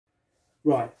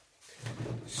Right.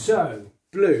 So,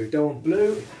 blue. Don't want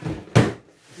blue.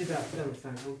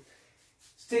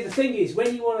 See, the thing is,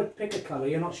 when you want to pick a colour,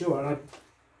 you're not sure. And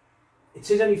it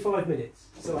says only 5 minutes,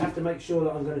 so I have to make sure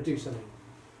that I'm going to do something.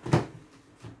 No,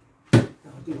 I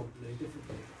do want blue. Different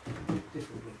blue.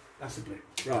 Different blue. That's the blue.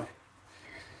 Right.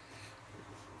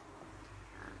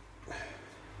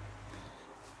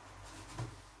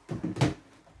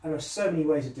 There are so many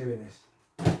ways of doing this.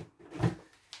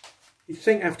 You'd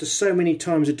think after so many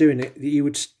times of doing it that you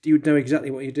would know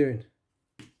exactly what you're doing,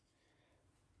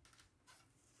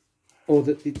 or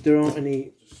that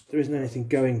there isn't anything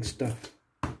going stuff,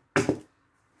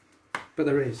 but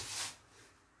there is.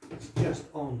 It's just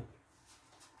on.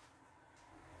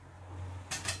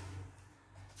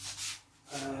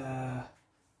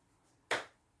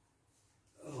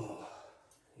 Oh,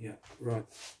 yeah, right.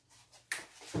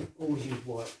 Always use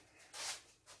white.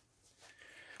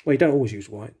 Well, you don't always use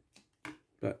white,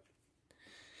 but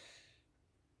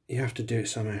you have to do it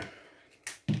somehow.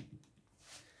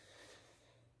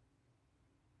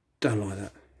 Don't like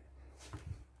that.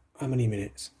 How many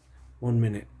minutes? 1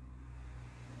 minute.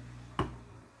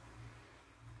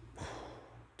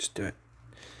 Just do it.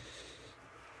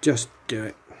 Just do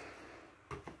it.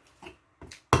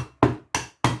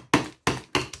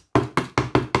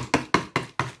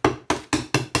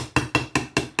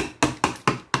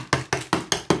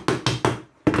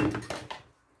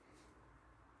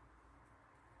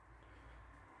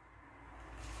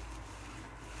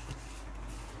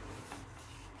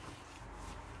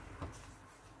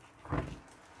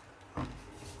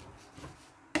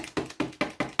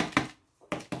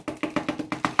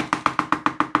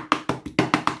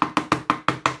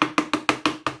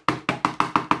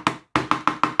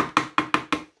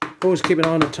 Always keep an eye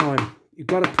on the time. You've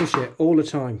got to push it all the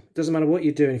time. Doesn't matter what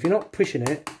you're doing. If you're not pushing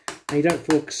it and you don't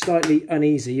feel slightly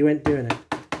uneasy, you ain't doing it.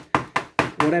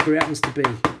 Whatever it happens to be.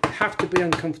 You have to be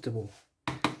uncomfortable,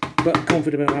 but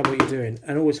confident about what you're doing.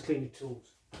 And always clean your tools.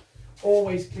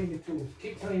 Always clean your tools.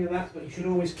 Keep telling you that, but you should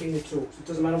always clean your tools. It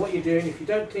doesn't matter what you're doing. If you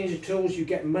don't clean your tools, you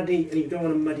get muddy, and you don't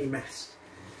want a muddy mess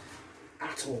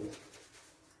at all.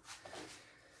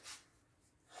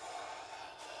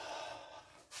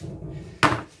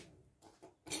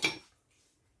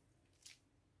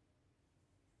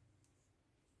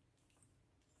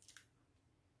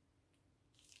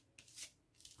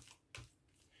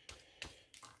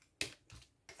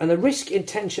 And the risk,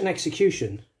 intention,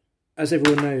 execution, as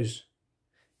everyone knows,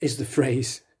 is the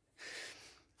phrase.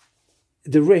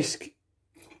 The risk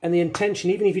and the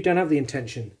intention, even if you don't have the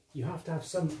intention, you have to have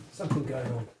something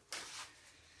going on.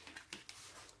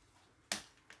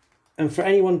 And for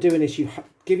anyone doing this, you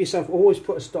give yourself, always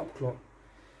put a stop clock.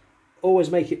 Always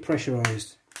make it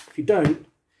pressurised. If you don't,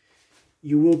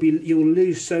 you'll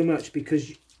lose so much,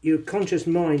 because your conscious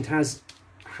mind has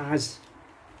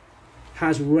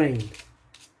reign.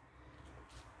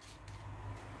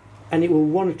 And it will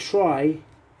want to try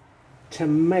to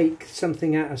make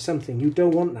something out of something. You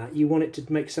don't want that. You want it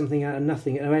to make something out of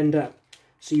nothing. It'll end up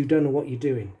so you don't know what you're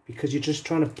doing, because you're just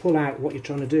trying to pull out what you're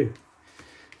trying to do.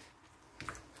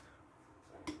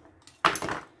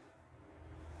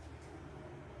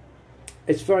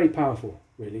 It's very powerful,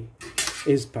 really. It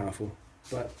is powerful,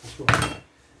 but that's wrong.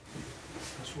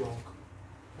 That's wrong.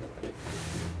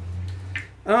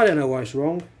 I don't know why it's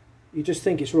wrong. You just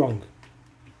think it's wrong.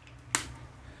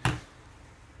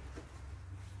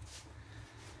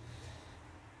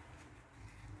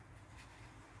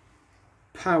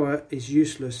 Power is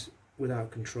useless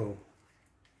without control.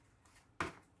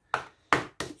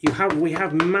 We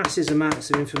have massive amounts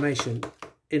of information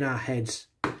in our heads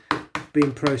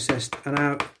being processed, and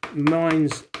our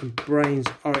minds and brains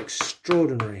are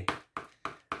extraordinary.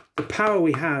 The power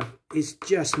we have is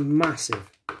just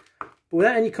massive. But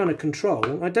without any kind of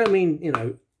control, I don't mean, you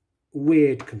know,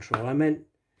 weird control. I meant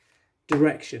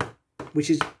direction, which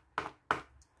is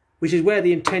where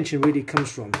the intention really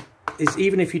comes from. Is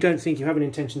even if you don't think you have an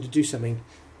intention to do something,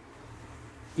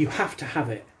 you have to have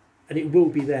it, and it will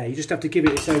be there. You just have to give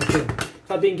it its own thing. It's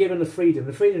like being given the freedom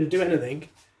to do anything,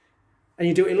 and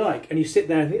you do what you like, and you sit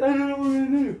there and think, I don't know what to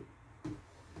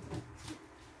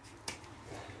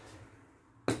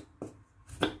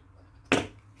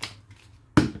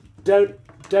do.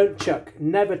 Don't chuck.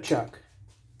 Never chuck,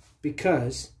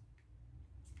 because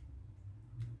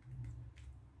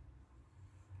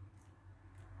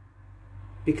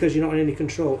you're not in any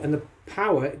control, and the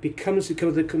power becomes the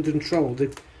control,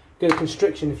 the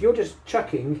constriction. If you're just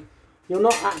chucking, you're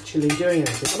not actually doing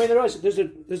anything. I mean,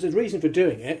 there's a reason for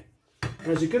doing it, and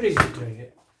there's a good reason for doing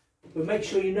it, but make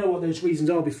sure you know what those reasons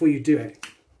are before you do it.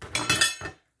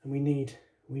 And we need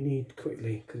we need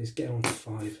quickly, because it's getting on to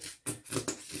 5.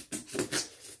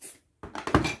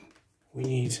 We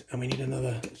need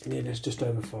another. It's just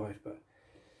over 5, but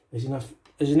there's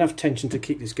enough tension to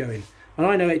keep this going. And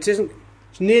I know it isn't.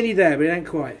 It's nearly there, but it ain't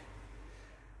quite.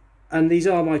 And these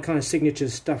are my kind of signature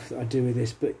stuff that I do with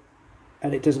this,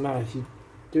 and it doesn't matter if you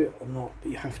do it or not,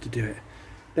 but you have to do it.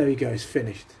 There we go. It's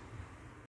finished.